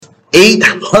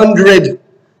800%.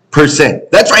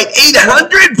 That's right,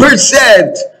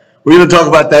 800%. We're going to talk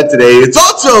about that today. It's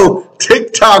also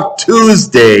TikTok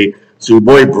Tuesday. So your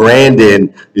boy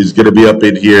Brandon is going to be up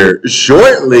in here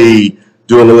shortly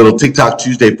doing a little TikTok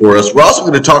Tuesday for us. We're also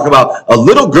going to talk about a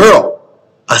little girl,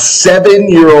 a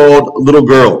 7-year-old little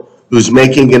girl who's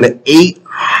making an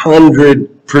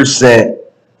 800%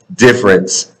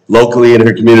 difference locally in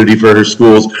her community for her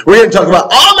schools. We're going to talk about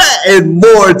all that and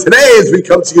more today as we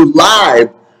come to you live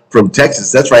from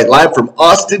Texas. That's right, live from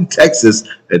Austin, Texas,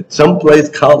 at someplace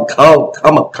called Kalahari,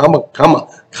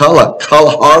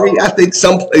 I think,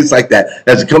 someplace like that,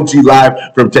 as it comes to you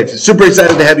live from Texas. Super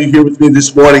excited to have you here with me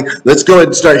this morning. Let's go ahead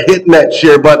and start hitting that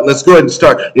share button. Let's go ahead and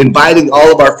start inviting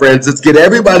all of our friends. Let's get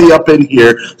everybody up in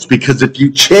here, because if you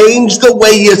change the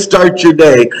way you start your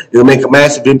day, it'll make a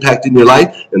massive impact in your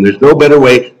life, and there's no better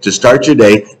way to start your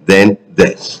day than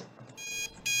this.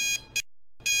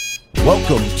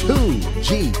 Welcome to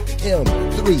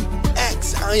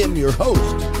GM3X. I am your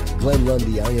host, Glenn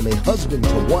Lundy. I am a husband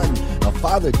to 1, a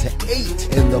father to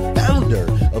 8, and the founder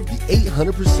of the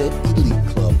 800% Elite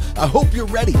Club. I hope you're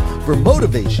ready for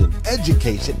motivation,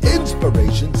 education,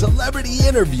 inspiration, celebrity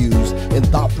interviews, and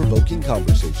thought-provoking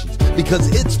conversations, because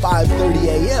it's 5:30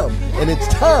 a.m. and it's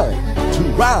time to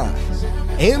rise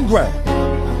and grind.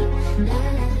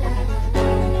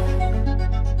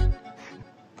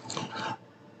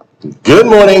 Good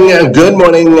morning, good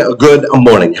morning, good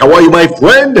morning. How are you, my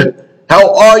friend?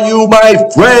 How are you, my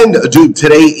friend? Dude,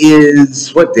 today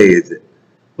is, what day is it?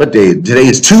 What day? Today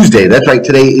is Tuesday. That's right,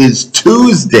 today is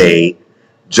Tuesday,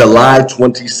 July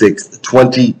 26th,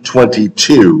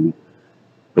 2022.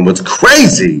 And what's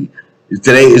crazy is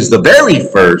today is the very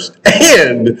first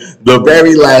and the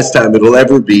very last time it'll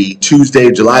ever be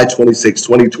Tuesday, July 26th,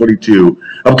 2022.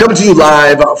 I'm coming to you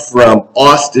live from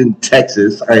Austin,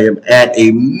 Texas. I am at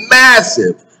a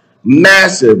massive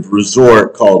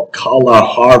resort called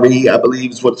Kalahari, I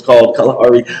believe is what it's called,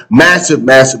 Kalahari. Massive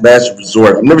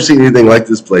resort. I've never seen anything like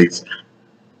this place.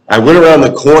 I went around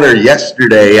the corner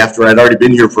yesterday after I'd already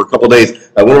been here for a couple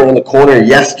days. I went around the corner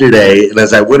yesterday, and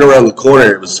as I went around the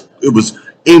corner, it was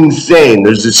insane.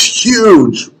 There's this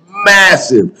huge,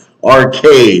 massive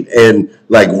arcade and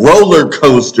like roller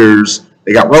coasters.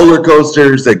 They got roller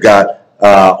coasters. They've got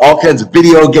all kinds of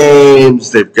video games.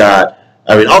 They've got,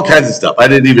 all kinds of stuff. I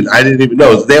didn't even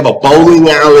know. They have a bowling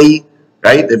alley,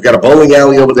 right? They've got a bowling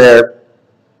alley over there,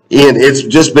 and it's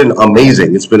just been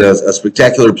amazing. It's been a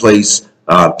spectacular place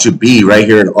to be right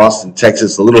here in Austin,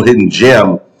 Texas. A little hidden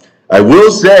gem. I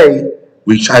will say,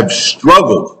 I've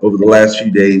struggled over the last few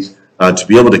days to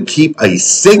be able to keep a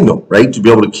signal, right? To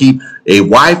be able to keep a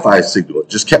Wi-Fi signal. It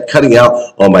just kept cutting out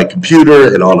on my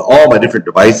computer and on all my different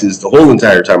devices the whole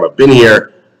entire time I've been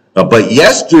here. But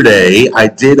yesterday, I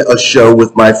did a show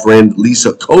with my friend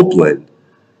Lisa Copeland,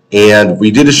 and we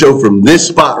did a show from this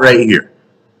spot right here,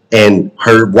 and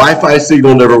her Wi-Fi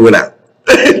signal never went out.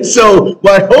 So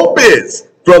my hope is,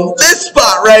 from this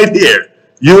spot right here,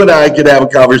 you and I can have a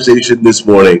conversation this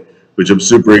morning, which I'm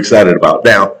super excited about.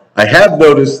 Now, I have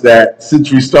noticed that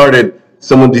since we started,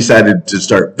 someone decided to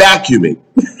start vacuuming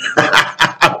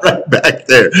right back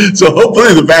there. So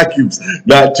hopefully the vacuum's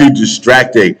not too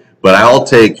distracting, but I'll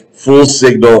take full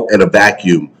signal and a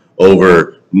vacuum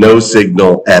over no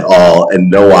signal at all and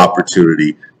no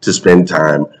opportunity to spend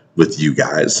time with you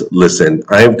guys. Listen,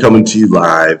 I am coming to you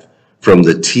live from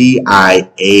the TIADA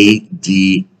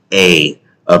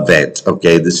event.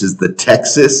 Okay, this is the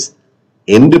Texas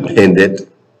Independent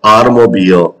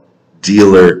Automobile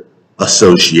Dealer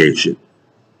Association,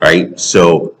 right?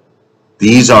 So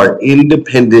these are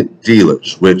independent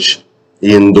dealers, which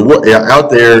in the out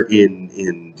there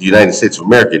in the United States of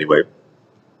America anyway,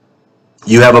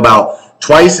 you have about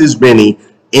twice as many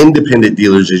independent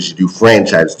dealers as you do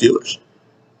franchise dealers.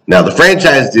 Now, the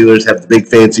franchise dealers have the big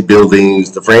fancy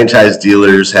buildings. The franchise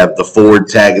dealers have the Ford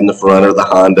tag in the front, or the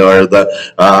Honda, or the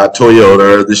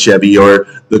Toyota, or the Chevy, or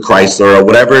the Chrysler, or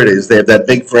whatever it is. They have that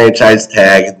big franchise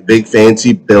tag, the big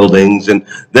fancy buildings, and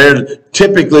they're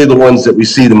typically the ones that we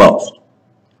see the most.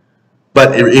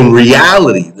 But in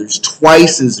reality, there's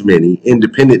twice as many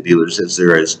independent dealers as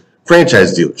there is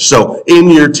franchise dealers. So in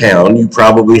your town, you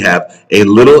probably have a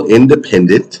little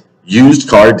independent used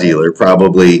car dealer,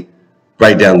 probably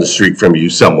right down the street from you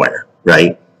somewhere,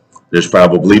 right? There's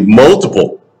probably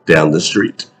multiple down the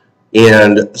street.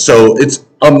 And so it's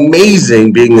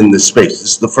amazing being in this space.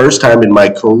 This is the first time in my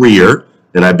career,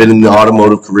 and I've been in the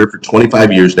automotive career for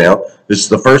 25 years now. This is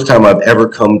the first time I've ever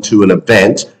come to an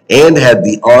event and had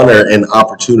the honor and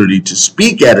opportunity to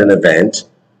speak at an event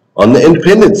on the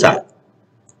independent side.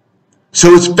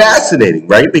 So it's fascinating,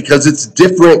 right? Because it's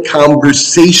different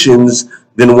conversations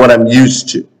than what I'm used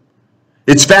to.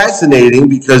 It's fascinating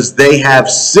because they have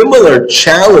similar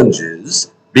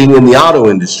challenges being in the auto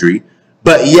industry,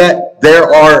 but yet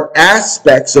there are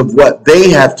aspects of what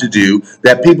they have to do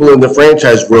that people in the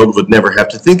franchise world would never have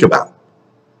to think about.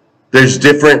 There's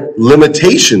different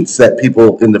limitations that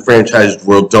people in the franchise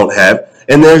world don't have,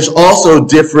 and there's also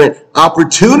different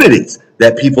opportunities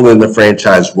that people in the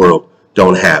franchise world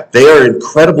don't have. They are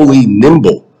incredibly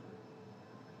nimble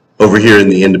over here in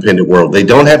the independent world. They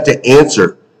don't have to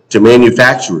answer to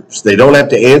manufacturers. They don't have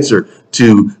to answer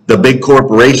to the big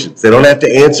corporations. They don't have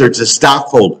to answer to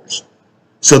stockholders.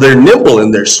 So they're nimble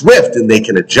and they're swift and they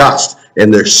can adjust,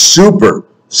 and they're super,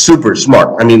 super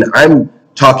smart. I mean, I'm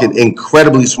talking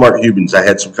incredibly smart humans I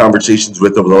had some conversations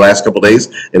with over the last couple of days,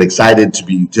 and excited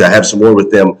to have some more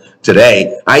with them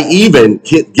today. I even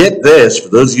get this, for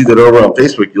those of you that are over on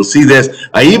Facebook, you'll see this.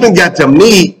 I even got to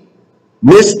meet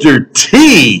Mr.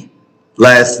 T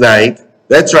last night.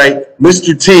 That's right,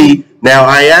 Mr. T. Now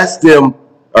I asked him,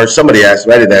 or somebody asked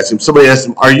him, I didn't ask him, somebody asked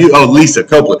him, Lisa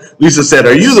Copeland. Lisa said,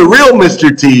 "Are you the real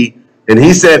Mr. T?" And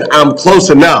he said, "I'm close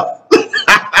enough."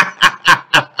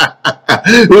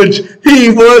 Which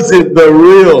he wasn't the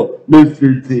real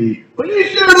Mr. T. But he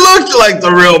sure looked like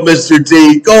the real Mr.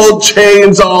 T. Gold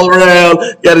chains all around,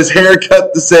 got his hair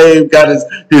cut the same, got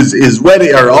his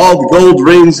wedding, or all the gold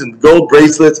rings and gold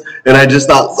bracelets. And I just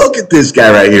thought, look at this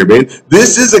guy right here, man.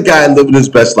 This is a guy living his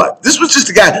best life. This was just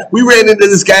a guy. We ran into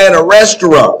this guy in a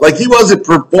restaurant. Like, he wasn't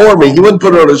performing. He wasn't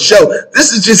putting on a show.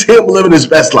 This is just him living his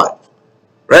best life,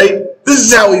 right? This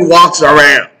is how he walks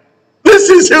around. This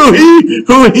is who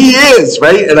he is,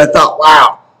 right? And I thought,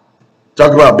 wow,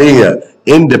 talk about being an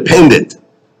independent,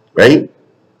 right?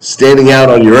 Standing out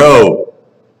on your own,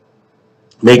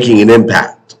 making an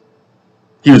impact.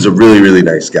 He was a really, really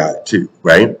nice guy too,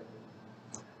 right?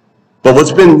 But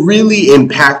what's been really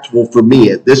impactful for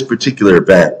me at this particular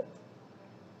event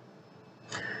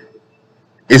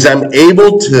is I'm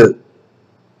able to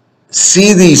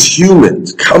see these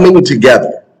humans coming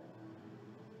together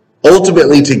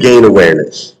ultimately to gain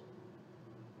awareness.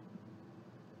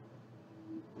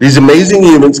 These amazing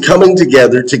humans coming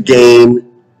together to gain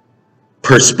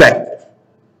perspective.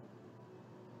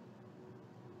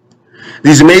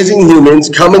 These amazing humans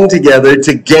coming together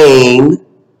to gain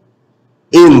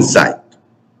insight.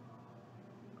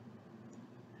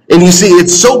 And you see,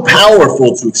 it's so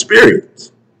powerful to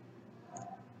experience.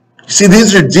 You see,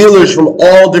 these are dealers from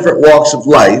all different walks of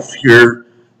life here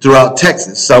throughout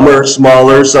Texas. Some are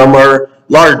smaller, some are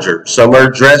larger, some are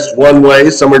dressed one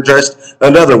way, some are dressed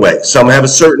another way. Some have a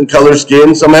certain color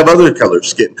skin, some have other color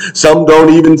skin. Some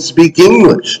don't even speak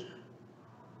English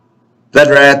that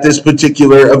are at this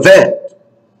particular event.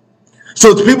 So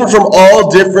it's people from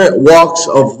all different walks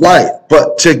of life,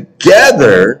 but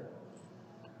together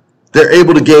they're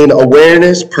able to gain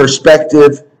awareness,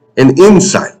 perspective, and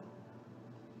insight.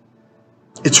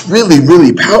 It's really,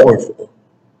 really powerful.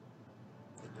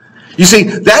 You see,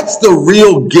 that's the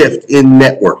real gift in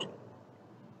networking.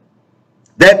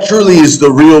 That truly is the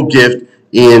real gift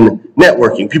in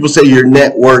networking. People say your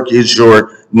network is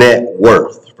your net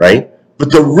worth, right? But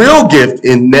the real gift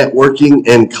in networking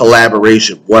and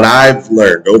collaboration, what I've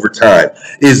learned over time,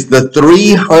 is the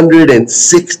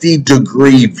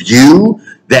 360-degree view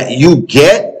that you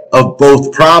get of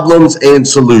both problems and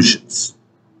solutions.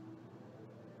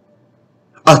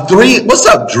 What's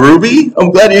up, Drewby?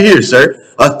 I'm glad you're here, sir.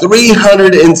 A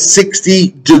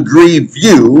 360-degree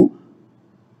view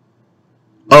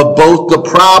of both the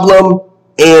problem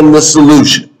and the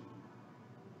solution.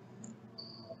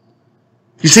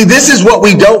 You see, this is what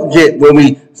we don't get when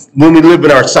we live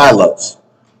in our silos.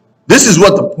 This is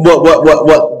what I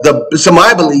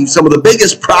believe some of the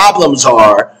biggest problems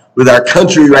are with our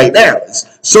country right now. Is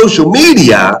social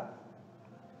media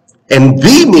and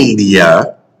the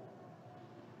media.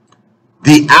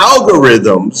 The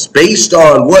algorithms, based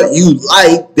on what you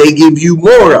like, they give you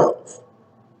more of.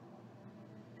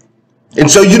 And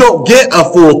so you don't get a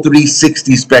full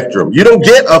 360 spectrum. You don't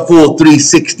get a full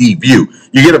 360 view.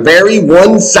 You get a very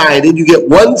one-sided, you get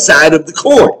one side of the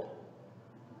coin.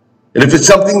 And if it's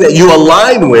something that you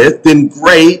align with, then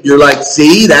great. You're like,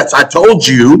 see, I told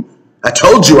you I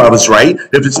was right.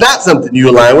 If it's not something you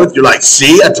align with, you're like,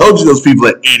 see, I told you those people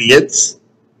are idiots.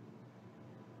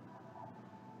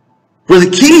 Where the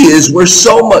key is, we're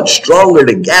so much stronger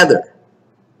together.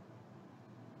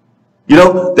 You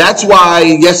know, that's why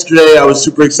yesterday I was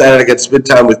super excited. I got to spend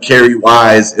time with Carrie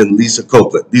Wise and Lisa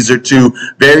Copeland. These are two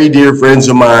very dear friends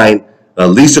of mine.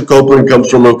 Lisa Copeland comes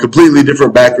from a completely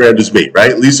different background as me,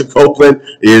 right? Lisa Copeland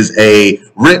is a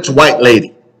rich white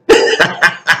lady.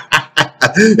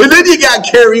 And then you got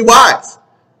Carrie Wise.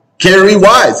 Carrie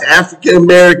Wise,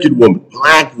 African-American woman,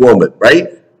 black woman, right?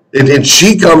 And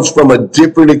she comes from a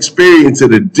different experience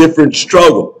and a different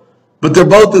struggle. But they're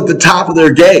both at the top of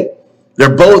their game.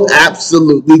 They're both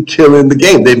absolutely killing the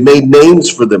game. They've made names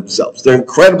for themselves. They're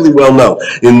incredibly well known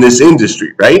in this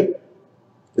industry, right?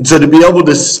 And so to be able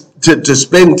to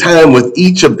spend time with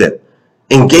each of them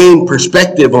and gain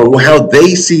perspective on how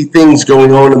they see things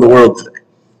going on in the world today,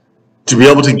 to be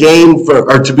able to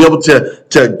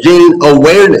gain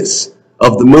awareness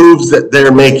of the moves that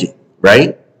they're making,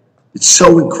 right? It's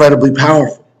so incredibly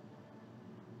powerful.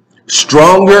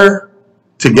 Stronger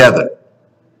together.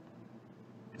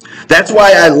 That's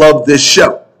why I love this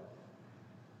show.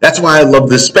 That's why I love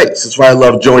this space. That's why I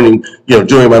love doing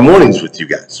my mornings with you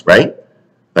guys, right?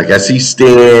 Like I see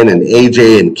Stan and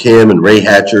AJ and Kim and Ray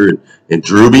Hatcher and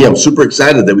Drewby. I'm super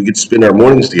excited that we get to spend our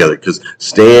mornings together because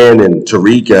Stan and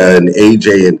Tarika and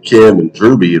AJ and Kim and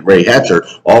Drewby and Ray Hatcher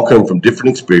all come from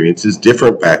different experiences,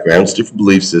 different backgrounds, different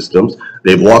belief systems.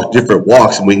 They've walked different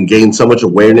walks, and we can gain so much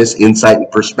awareness, insight, and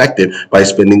perspective by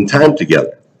spending time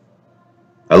together.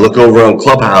 I look over on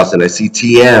Clubhouse and I see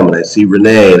TM and I see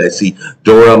Renee and I see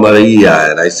Dora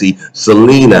Maria and I see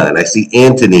Selena and I see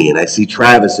Anthony and I see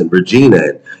Travis and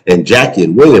Regina and Jackie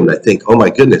and William. And I think, oh my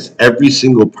goodness, every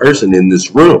single person in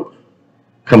this room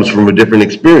comes from a different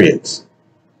experience.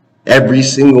 Every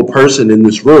single person in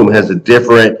this room has a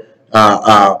different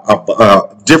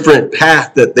different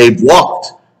path that they've walked,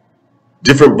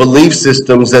 different belief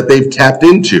systems that they've tapped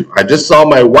into. I just saw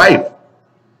my wife.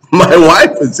 My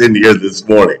wife is in here this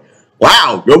morning.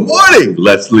 Wow, good morning,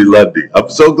 Leslie Lundy. I'm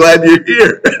so glad you're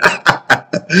here.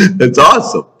 That's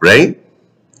awesome, right?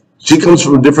 She comes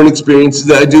from different experiences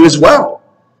that I do as well.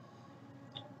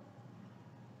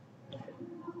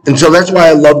 And so that's why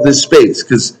I love this space,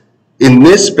 because in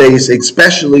this space,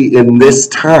 especially in this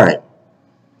time,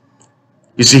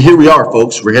 you see, here we are,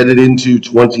 folks. We're headed into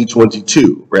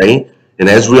 2022, right? And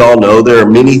as we all know, there are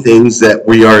many things that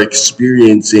we are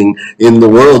experiencing in the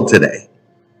world today.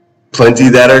 Plenty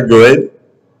that are good,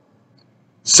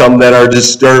 some that are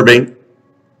disturbing,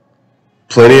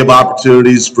 plenty of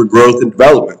opportunities for growth and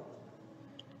development.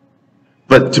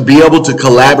 But to be able to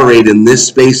collaborate in this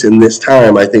space in this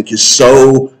time, I think is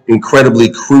so incredibly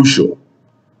crucial.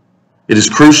 It is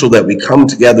crucial that we come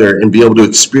together and be able to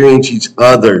experience each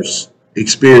other's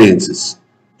experiences,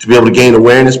 to be able to gain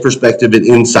awareness, perspective, and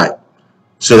insight,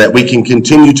 so that we can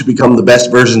continue to become the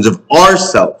best versions of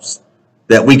ourselves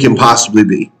that we can possibly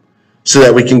be, so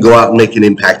that we can go out and make an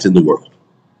impact in the world.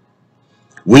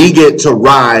 We get to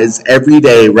rise every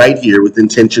day right here with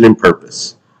intention and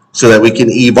purpose, so that we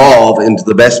can evolve into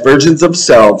the best versions of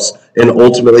selves and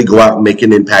ultimately go out and make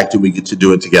an impact, and we get to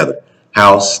do it together.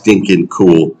 How stinking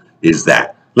cool is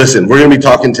that? Listen, we're going to be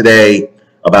talking today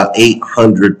about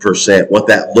 800%, what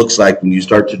that looks like when you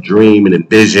start to dream and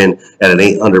envision at an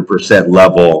 800%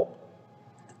 level.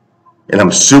 And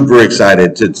I'm super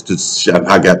excited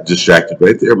I got distracted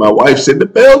right there. My wife's in the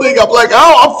building. I'm like,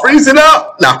 oh, I'm freezing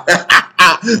up. No,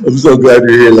 I'm so glad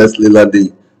you're here, Leslie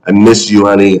Lundy. I miss you,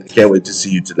 honey. I can't wait to see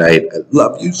you tonight. I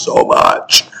love you so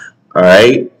much. All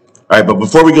right. But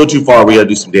before we go too far, we got to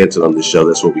do some dancing on this show.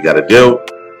 That's what we got to do.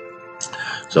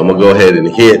 So I'm going to go ahead and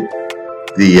hit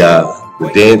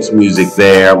the dance music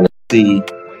there. I'm going to see.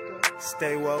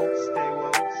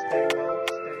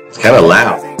 It's kind of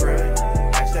loud.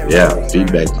 Yeah,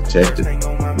 feedback detected.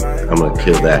 I'm going to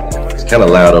kill that. It's kind of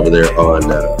loud over there on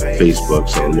Facebook,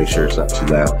 so I'll make sure it's not too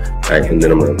loud. All right, and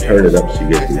then I'm going to turn it up so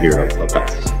you guys can hear it on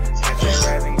Clubhouse.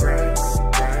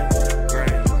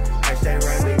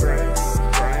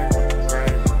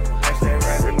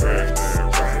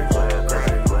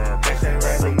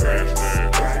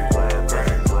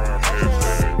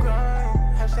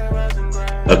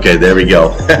 Okay, there we go.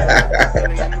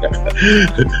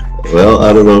 Well,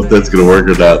 I don't know if that's going to work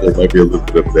or not. There might be a little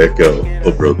bit of echo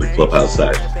over on the Clubhouse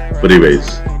side. But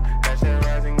anyways,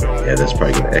 yeah, that's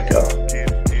probably going to echo.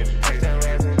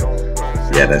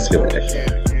 Yeah, that's going to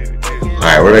echo. All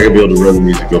right, we're not going to be able to run the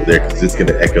music over there because it's going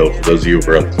to echo for those of you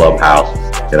who are on Clubhouse.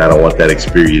 And I don't want that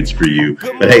experience for you.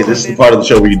 But hey, this is the part of the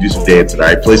show where you can do some dancing, all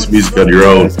right? Play some music on your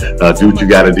own. Do what you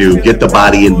got to do. Get the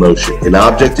body in motion. An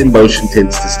object in motion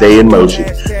tends to stay in motion.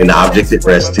 An object at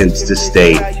rest tends to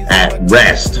stay at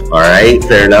rest, all right?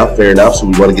 Fair enough, fair enough. So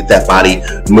we want to get that body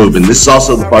moving. This is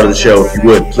also the part of the show, if you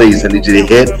would, please, I need you to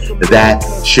hit that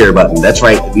share button. That's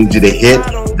right, I need you to hit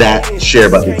that share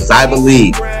button because I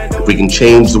believe if we can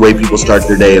change the way people start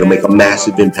their day, it'll make a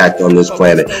massive impact on this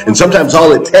planet. And sometimes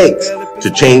all it takes to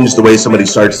change the way somebody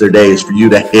starts their day is for you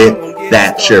to hit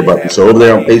that share button. So over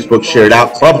there on Facebook, share it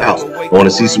out. Clubhouse, I want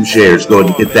to see some shares. Go ahead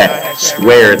and hit that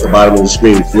square at the bottom of the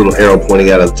screen with a little arrow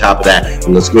pointing out at the top of that.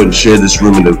 And let's go ahead and share this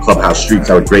room into the Clubhouse streets.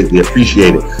 I would greatly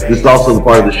appreciate it. This is also the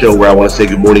part of the show where I want to say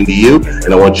good morning to you,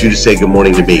 and I want you to say good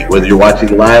morning to me. Whether you're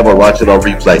watching live or watching on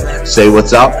replay, say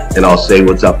what's up, and I'll say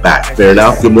what's up back. Fair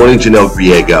enough? Good morning, Janelle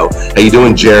Griego. How you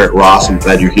doing, Jarrett Ross? I'm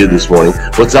glad you're here this morning.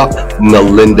 What's up,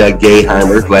 Melinda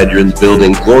Gayheimer? Glad you're in the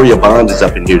building. Gloria Bond is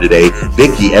up in here today.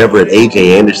 Vicky Everett,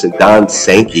 AJ Anderson, Don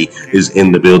Sankey is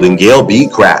in the building. Gail B.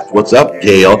 Craft. What's up,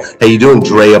 Gail? How you doing,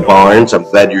 Drea Barnes? I'm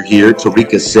glad you're here.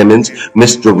 Tarika Simmons,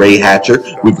 Mr. Ray Hatcher.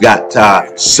 We've got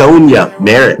Sonia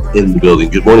Merritt in the building.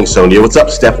 Good morning, Sonia. What's up,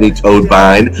 Stephanie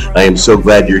Toadvine? I am so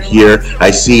glad you're here.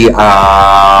 I see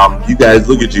you guys,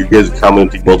 look at you. You guys are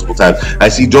commenting multiple times. I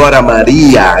see Dora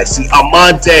Maria. I see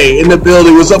Amante in the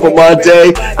building. What's up,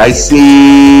 Amante? I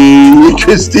see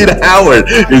Christina Howard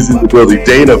is in the building.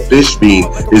 Dana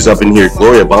Fishbein is up in here.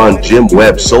 Gloria Bond, Jim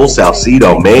Webb, Sol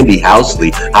Salcido, Mandy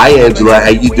Housley. Hi, Angela. How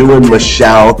you doing,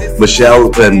 Michelle? Michelle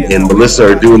and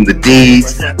Melissa are doing the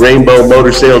deeds. Rainbow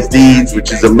Motor Sales Deeds,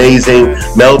 which is amazing.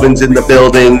 Melvin's in the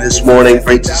building this morning.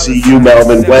 Great to see you,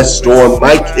 Melvin. West Storm,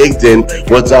 Mike Higdon.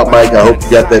 What's up, Mike? I hope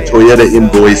you got that Toyota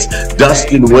invoice.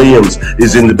 Dustin Williams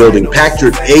is in the building.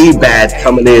 Patrick Abad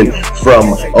coming in from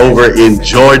over in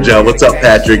Georgia. What's up,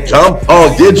 Patrick? John Paul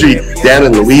Gidry down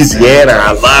in Louisiana.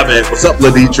 I love it. What's up,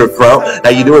 Laditra Crump? How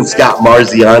you doing, Scott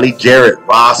Marziani? Jarrett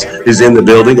Ross is in the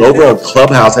building. Over on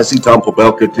Clubhouse, I see Tom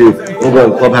Pobelka too. Over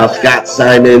on Clubhouse, Scott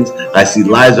Simons. I see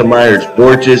Liza Myers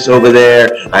Borges over there.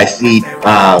 I see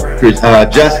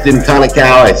Justin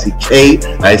Konikow. I see Kate.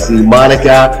 I see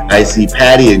Monica. I see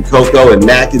Patty and Coco and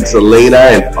Mac and Selena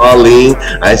and Pauline.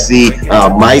 I see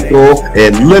Michael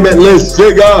and Limitless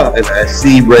Sugar. And I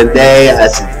see Renee. I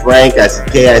see Frank. I see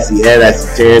Kay. I see Ed. I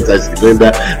see Terrence. I see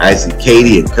Linda. I see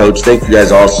Katie and Coach. Thank you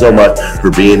guys all so much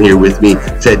for being here with me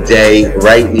today,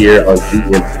 right here on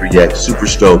GM3X. Super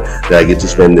stoked that I get to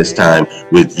spend this time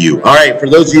with you. All right, for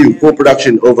those of you, full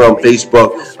production over on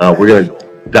Facebook, we're going to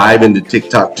dive into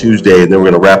TikTok Tuesday, and then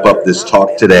we're going to wrap up this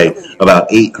talk today about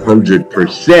 800%.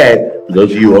 For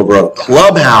those of you over on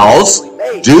Clubhouse,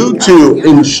 due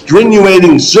to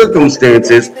extenuating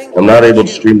circumstances, I'm not able to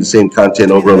stream the same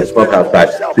content over on the Clubhouse side.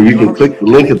 So you can click the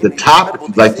link at the top if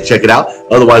you'd like to check it out.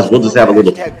 Otherwise, we'll just have a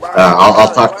little,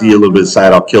 I'll talk to you a little bit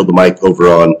aside. I'll kill the mic over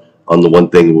on the one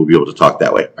thing, and we'll be able to talk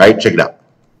that way. All right, check it out.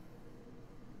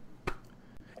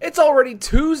 It's already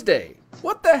Tuesday.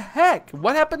 What the heck?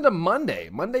 What happened to Monday?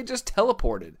 Monday just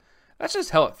teleported. That's just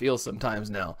how it feels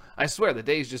sometimes now. I swear, the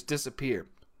days just disappear.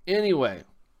 Anyway,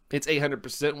 it's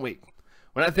 800% week.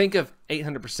 When I think of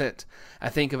 800%, I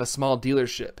think of a small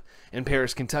dealership in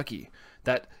Paris, Kentucky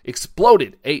that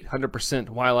exploded 800%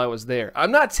 while I was there.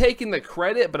 I'm not taking the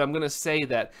credit, but I'm going to say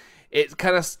that it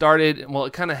kind of started, well,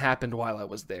 it kind of happened while I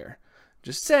was there.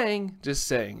 Just saying, just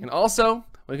saying. And also,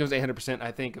 when it comes to 800%,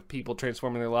 I think of people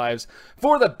transforming their lives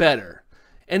for the better.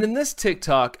 And in this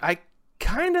TikTok, I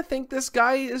kind of think this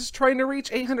guy is trying to reach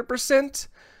 800%.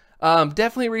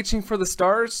 Definitely reaching for the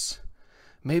stars.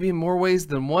 Maybe in more ways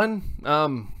than one.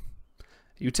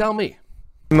 You tell me.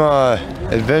 I'm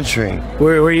adventuring.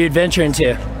 Where are you adventuring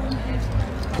to?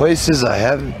 Places I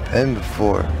haven't been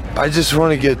before. I just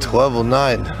want to get to level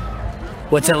 9.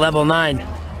 What's at level 9?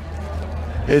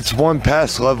 It's one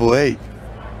past level 8.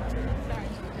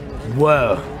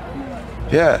 Whoa.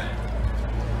 Yeah.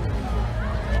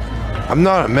 I'm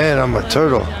not a man, I'm a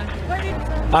turtle.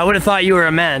 I would have thought you were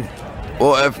a man.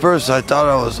 Well, at first I thought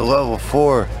I was a level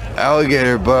 4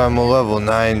 alligator, but I'm a level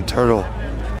 9 turtle.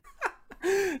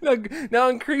 Now,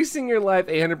 increasing your life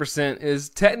 800% is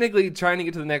technically trying to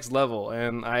get to the next level,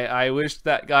 and I wish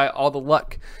that guy all the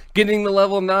luck getting the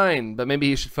level 9, but maybe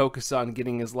he should focus on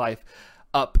getting his life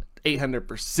up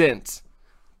 800%.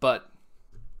 But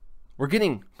we're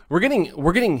getting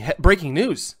breaking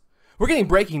news. We're getting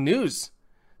breaking news.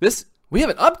 We have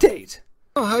an update.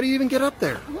 Oh, how do you even get up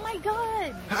there? Oh my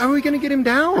god! How are we gonna get him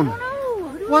down? I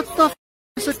don't know. What the f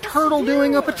is a turtle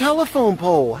doing up a telephone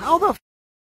pole? How the f?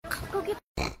 Go get.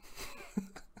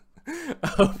 I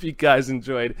hope you guys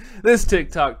enjoyed this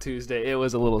TikTok Tuesday. It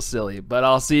was a little silly, but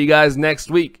I'll see you guys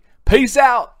next week. Peace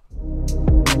out.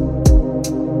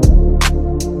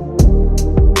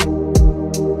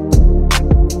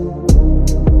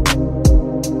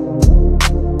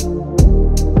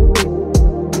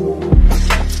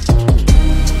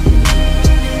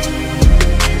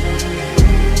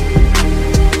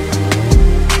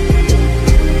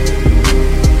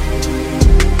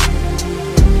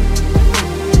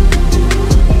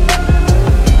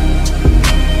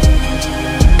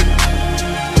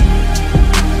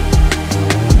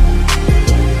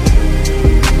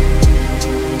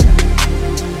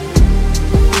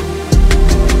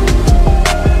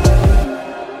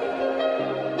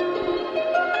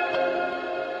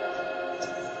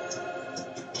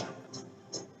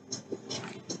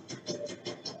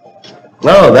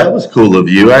 Oh, that was cool of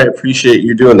you. I appreciate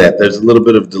you doing that. There's a little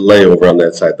bit of delay over on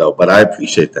that side, though, but I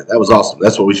appreciate that. That was awesome.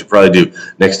 That's what we should probably do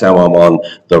next time I'm on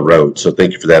the road. So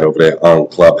thank you for that over there on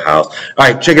Clubhouse. All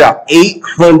right, check it out.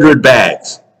 800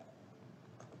 bags.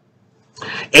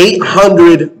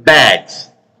 800 bags.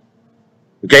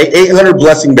 Okay, 800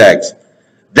 blessing bags.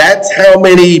 That's how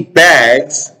many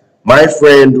bags my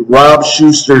friend Rob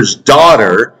Schuster's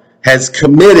daughter has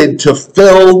committed to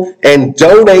fill and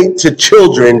donate to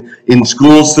children in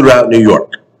schools throughout New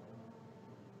York.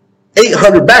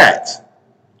 800 bags.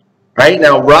 Right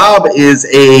now, Rob is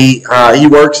he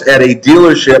works at a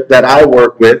dealership that I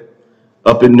work with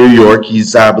up in New York.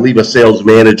 He's, I believe, a sales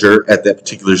manager at that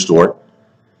particular store.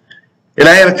 And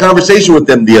I had a conversation with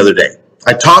them the other day.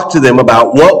 I talked to them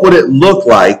about what would it look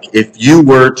like if you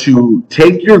were to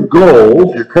take your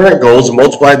goals, your current goals, and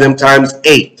multiply them times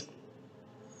 8.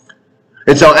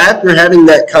 And so after having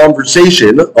that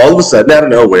conversation, all of a sudden, out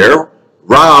of nowhere,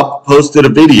 Rob posted a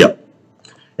video.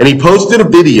 And he posted a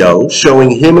video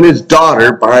showing him and his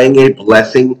daughter buying a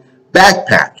blessing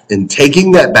backpack and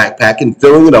taking that backpack and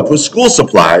filling it up with school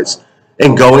supplies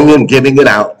and going and giving it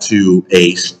out to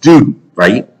a student,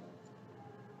 right?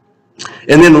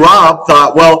 And then Rob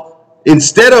thought, well,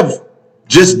 instead of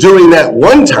just doing that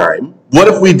one time, what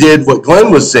if we did what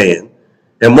Glenn was saying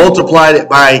and multiplied it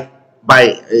by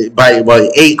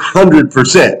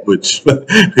 800%, which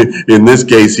in this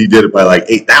case he did it by like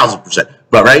 8,000%.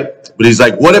 But he's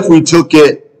like, what if we took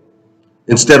it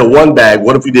instead of one bag?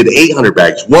 What if we did 800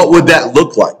 bags? What would that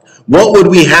look like? What would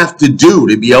we have to do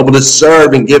to be able to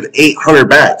serve and give 800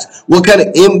 bags? What kind of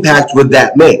impact would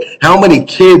that make? How many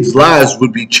kids' lives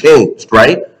would be changed,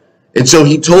 right? And so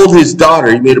he told his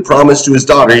daughter, he made a promise to his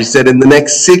daughter. He said, in the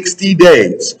next 60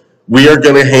 days, we are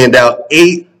going to hand out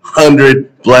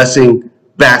 800 blessing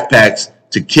backpacks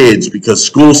to kids because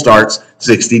school starts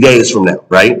 60 days from now,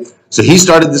 right? So he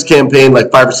started this campaign like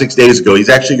 5 or 6 days ago. He's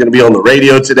actually going to be on the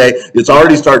radio today. It's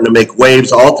already starting to make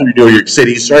waves all through New York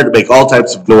City. He's starting to make all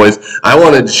types of noise. I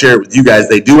wanted to share it with you guys.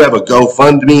 They do have a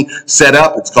GoFundMe set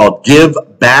up. It's called Give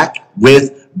Back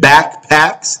with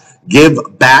Backpacks. Give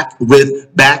Back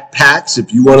with Backpacks.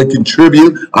 If you want to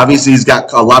contribute, obviously he's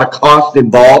got a lot of cost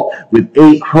involved with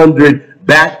 800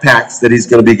 backpacks that he's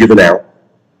going to be giving out.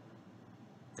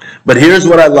 But here's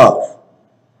what I love.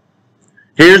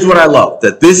 Here's what I love,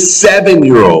 that this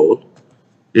 7-year-old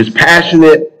is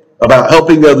passionate about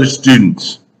helping other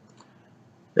students.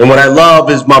 And what I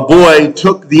love is my boy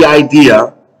took the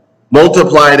idea,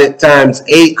 multiplied it times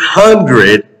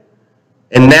 800,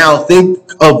 and now think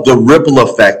of the ripple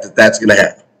effect that that's going to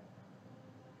have.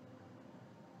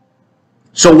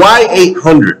 So why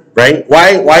 800, right?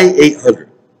 Why 800?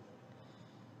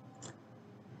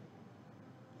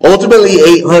 Ultimately,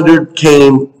 800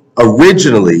 came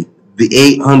originally. The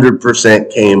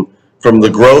 800% came from the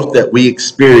growth that we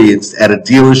experienced at a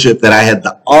dealership that I had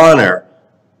the honor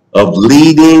of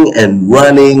leading and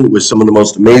running with some of the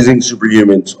most amazing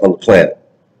superhumans on the planet.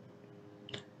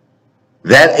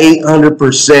 That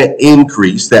 800%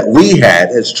 increase that we had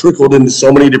has trickled into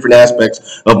so many different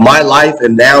aspects of my life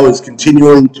and now is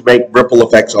continuing to make ripple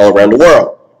effects all around the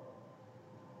world.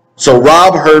 So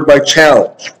Rob heard my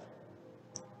challenge.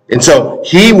 And so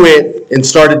he went and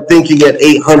started thinking at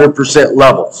 800%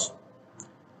 levels.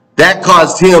 That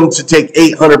caused him to take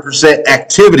 800%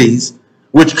 activities,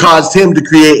 which caused him to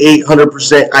create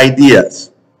 800%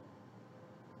 ideas.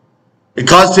 It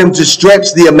caused him to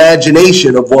stretch the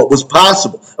imagination of what was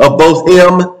possible of both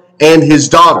him and his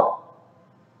daughter.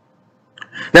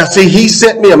 Now, see, he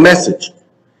sent me a message.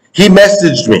 He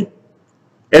messaged me.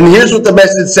 And here's what the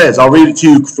message says. I'll read it to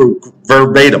you for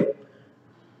verbatim.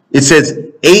 It says,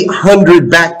 800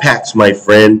 backpacks, my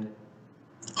friend.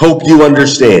 Hope you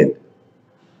understand.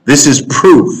 This is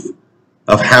proof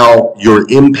of how you're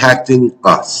impacting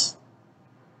us.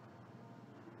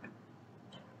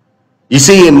 You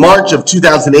see, in March of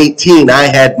 2018, I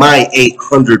had my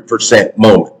 800%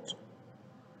 moment.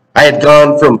 I had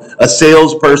gone from a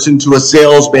salesperson to a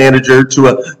sales manager to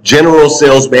a general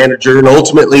sales manager and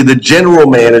ultimately the general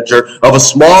manager of a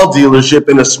small dealership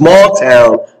in a small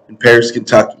town in Paris,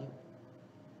 Kentucky.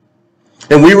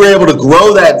 And we were able to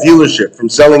grow that dealership from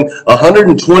selling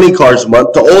 120 cars a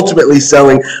month to ultimately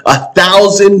selling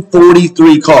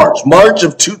 1,043 cars. March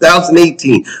of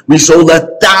 2018, we sold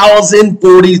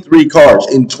 1,043 cars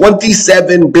in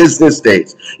 27 business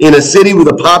days in a city with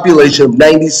a population of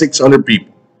 9,600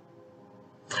 people.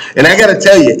 And I got to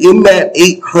tell you, in that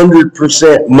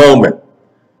 800% moment,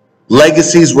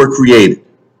 legacies were created.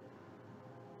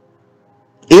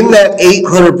 In that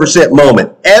 800%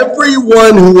 moment,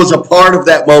 everyone who was a part of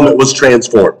that moment was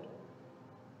transformed.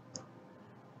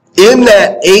 in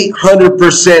that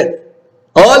 800%,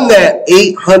 on that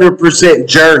 800%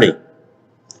 journey,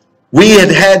 we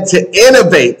had to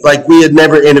innovate like we had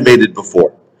never innovated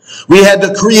before. We had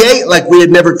to create like we had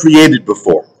never created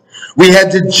before. We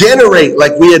had to generate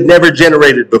like we had never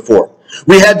generated before.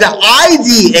 We had to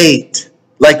ideate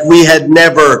like we had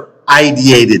never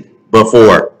ideated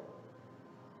before.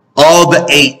 All the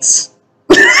eights.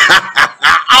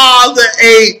 All the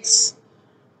eights.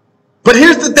 But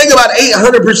here's the thing about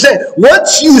 800%.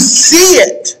 Once you see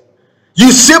it,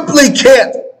 you simply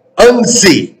can't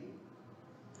unsee.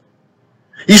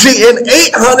 You see, an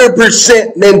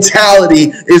 800%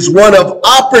 mentality is one of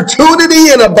opportunity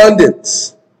and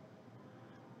abundance.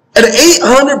 An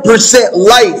 800%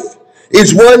 life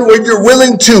is one where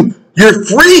you're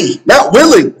free, not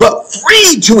willing, but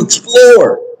free to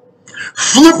explore.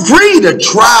 Free to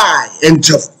try and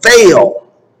to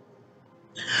fail.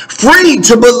 Free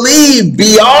to believe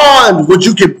beyond what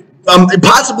you can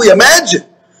possibly imagine.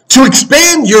 To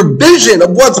expand your vision of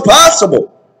what's possible.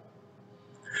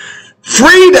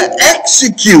 Free to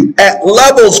execute at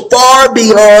levels far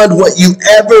beyond what you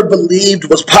ever believed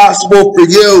was possible for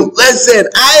you. Listen,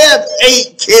 I have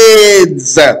 8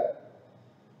 kids.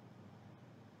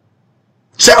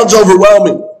 Sounds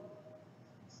overwhelming.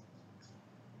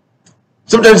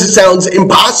 Sometimes it sounds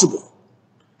impossible.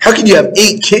 How can you have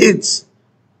 8 kids,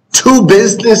 2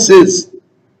 businesses,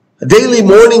 a daily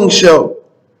morning show?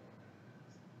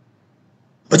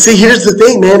 But see, here's the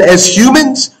thing, man. As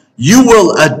humans, you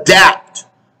will adapt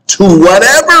to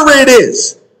whatever it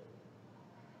is.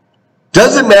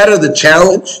 Doesn't matter the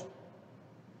challenge.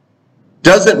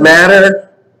 Doesn't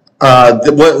matter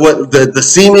the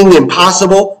seeming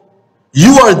impossible.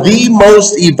 You are the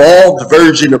most evolved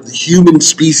version of the human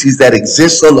species that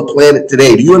exists on the planet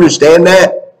today. Do you understand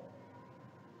that?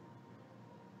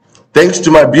 Thanks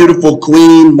to my beautiful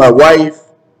queen, my wife,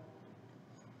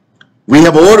 we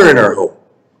have order in our home.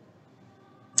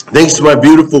 Thanks to my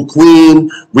beautiful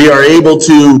queen, we are able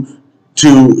to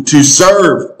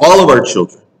serve all of our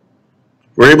children.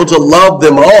 We're able to love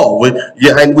them all.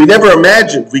 And we never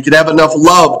imagined we could have enough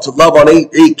love to love on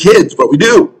eight kids, but we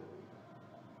do.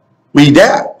 We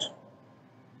adapt.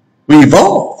 We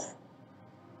evolve.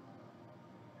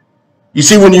 You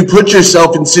see, when you put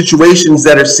yourself in situations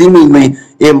that are seemingly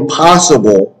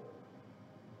impossible,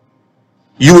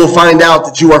 you will find out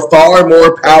that you are far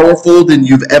more powerful than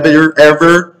you've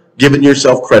ever given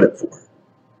yourself credit for.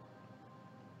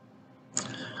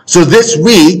 So this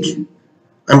week,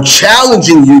 I'm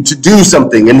challenging you to do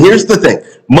something. And here's the thing.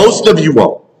 Most of you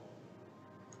won't.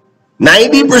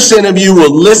 90% of you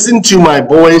will listen to my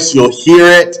voice. You'll hear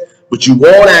it, but you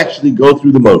won't actually go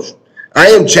through the motion. I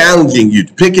am challenging you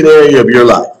to pick an area of your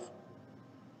life,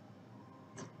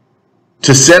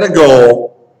 to set a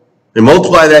goal and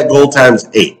multiply that goal times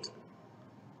 8.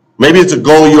 Maybe it's a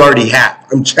goal you already have.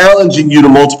 I'm challenging you to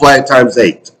multiply it times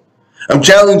 8. I'm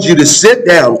challenging you to sit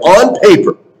down on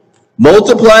paper,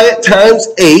 multiply it times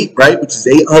 8, right, which is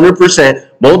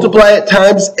 800%, multiply it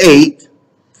times 8,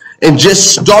 and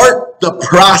just start the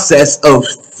process of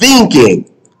thinking,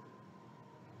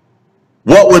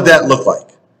 what would that look like?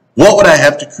 What would I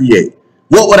have to create?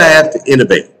 What would I have to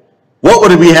innovate? What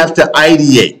would we have to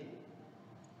ideate?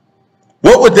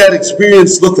 What would that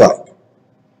experience look like?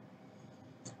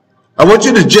 I want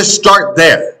you to just start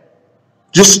there.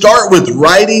 Just start with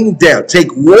writing down.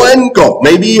 Take one goal.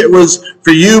 Maybe it was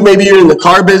for you, maybe you're in the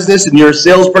car business and you're a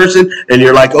salesperson and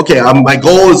you're like, okay, my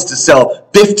goal is to sell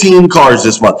 15 cars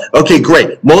this month. Okay,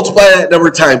 great. Multiply that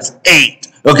number times 8.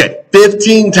 Okay,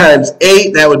 15 times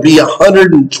 8, that would be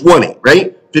 120,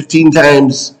 right? 15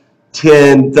 times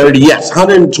 10, 30, yes,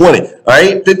 120. All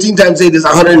right, 15 times 8 is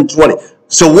 120.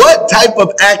 So what type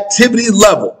of activity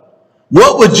level,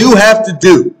 what would you have to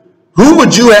do? Who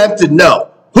would you have to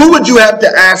know? Who would you have to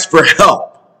ask for help?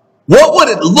 What would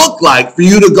it look like for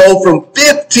you to go from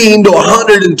 15 to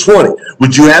 120?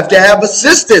 Would you have to have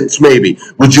assistance maybe?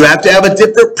 Would you have to have a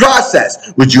different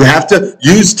process? Would you have to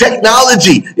use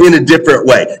technology in a different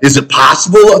way? Is it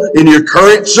possible in your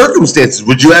current circumstances?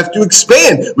 Would you have to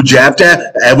expand? Would you have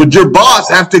to, would your boss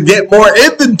have to get more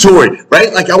inventory,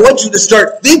 right? Like I want you to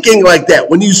start thinking like that.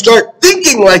 When you start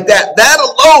thinking like that, that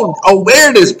alone,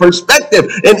 awareness, perspective,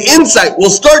 and insight will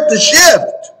start to shift.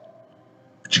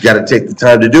 But you got to take the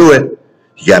time to do it.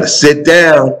 You got to sit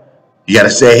down. You got to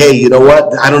say, hey, you know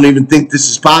what? I don't even think this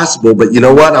is possible, but you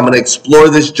know what? I'm going to explore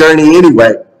this journey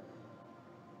anyway.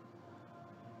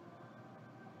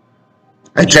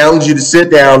 I challenge you to sit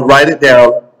down, write it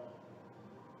down.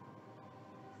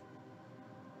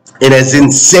 And as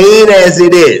insane as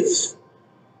it is,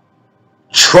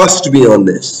 trust me on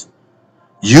this.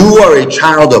 You are a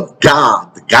child of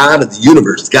God, the God of the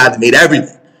universe, the God that made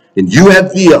everything. And you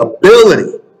have the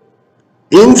ability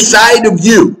inside of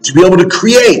you to be able to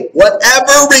create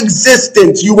whatever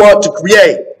existence you want to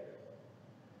create.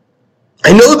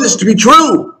 I know this to be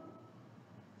true.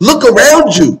 Look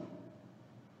around you.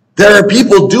 There are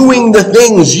people doing the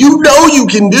things you know you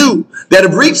can do that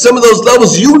have reached some of those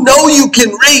levels you know you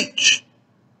can reach.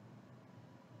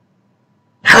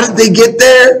 How did they get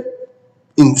there?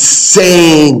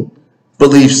 Insane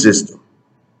belief system.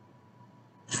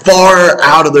 Far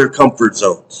out of their comfort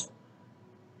zones.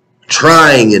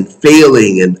 Trying and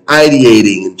failing and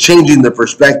ideating and changing their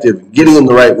perspective and getting in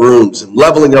the right rooms and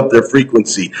leveling up their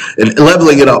frequency and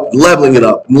leveling it up, leveling it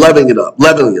up, and leveling it up,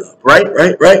 leveling it up.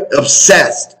 Right?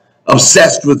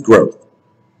 Obsessed with growth.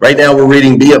 Right now we're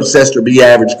reading Be Obsessed or Be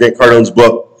Average, Grant Cardone's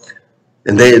book,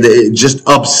 and they just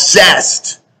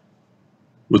obsessed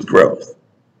with growth.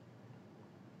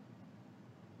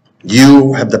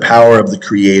 You have the power of the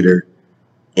Creator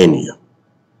in you.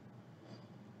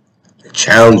 I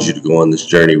challenge you to go on this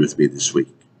journey with me this week.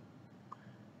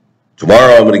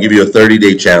 Tomorrow I'm going to give you a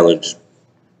 30-day challenge.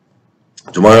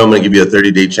 Tomorrow I'm going to give you a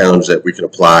 30-day challenge that we can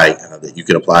apply, that you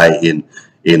can apply in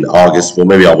August. Well,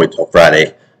 maybe I'll wait till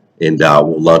Friday, and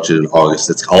we'll launch it in August.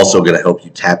 That's also going to help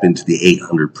you tap into the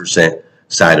 800%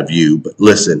 side of you. But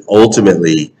listen,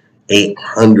 ultimately,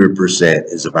 800%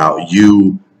 is about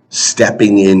you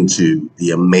stepping into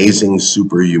the amazing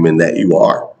superhuman that you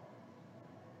are.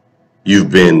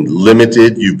 You've been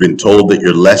limited. You've been told that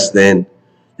you're less than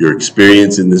your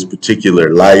experience in this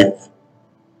particular life.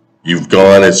 You've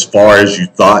gone as far as you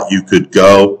thought you could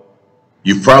go.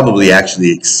 You've probably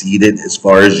actually exceeded as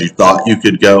far as you thought you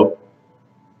could go.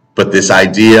 But this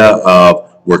idea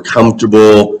of we're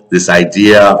comfortable, this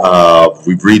idea of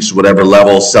we've reached whatever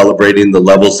level, celebrating the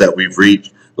levels that we've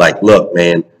reached. Like, look,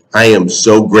 man, I am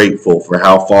so grateful for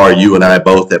how far you and I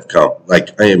both have come.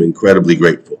 Like, I am incredibly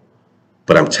grateful.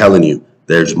 But I'm telling you,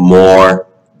 there's more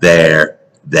there.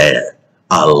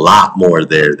 A lot more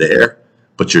there.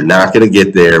 But you're not going to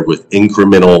get there with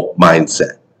incremental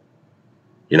mindset.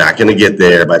 You're not going to get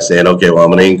there by saying, okay, well, I'm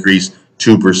going to increase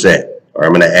 2%, or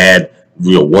I'm going to add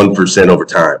 1% over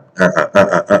time.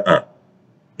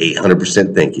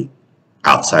 800% thinking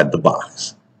outside the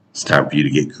box. It's time for you to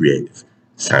get creative.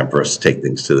 It's time for us to take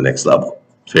things to the next level.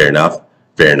 Fair enough?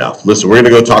 Fair enough. Listen, we're going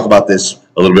to go talk about this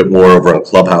a little bit more over on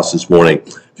Clubhouse this morning.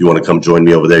 If you want to come join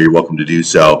me over there, you're welcome to do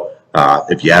so.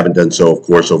 If you haven't done so, of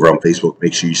course, over on Facebook,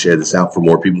 make sure you share this out for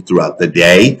more people throughout the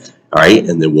day. All right,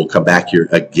 and then we'll come back here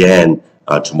again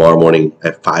tomorrow morning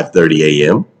at 5:30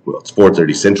 a.m. Well, it's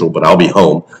 4:30 Central, but I'll be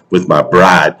home with my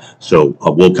bride. So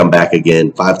we'll come back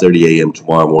again 5:30 a.m.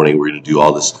 tomorrow morning. We're going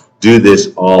to do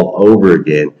this all over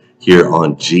again here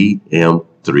on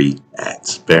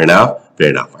GM3X. Fair enough?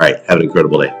 Fair enough. All right, have an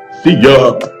incredible day. See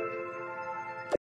ya.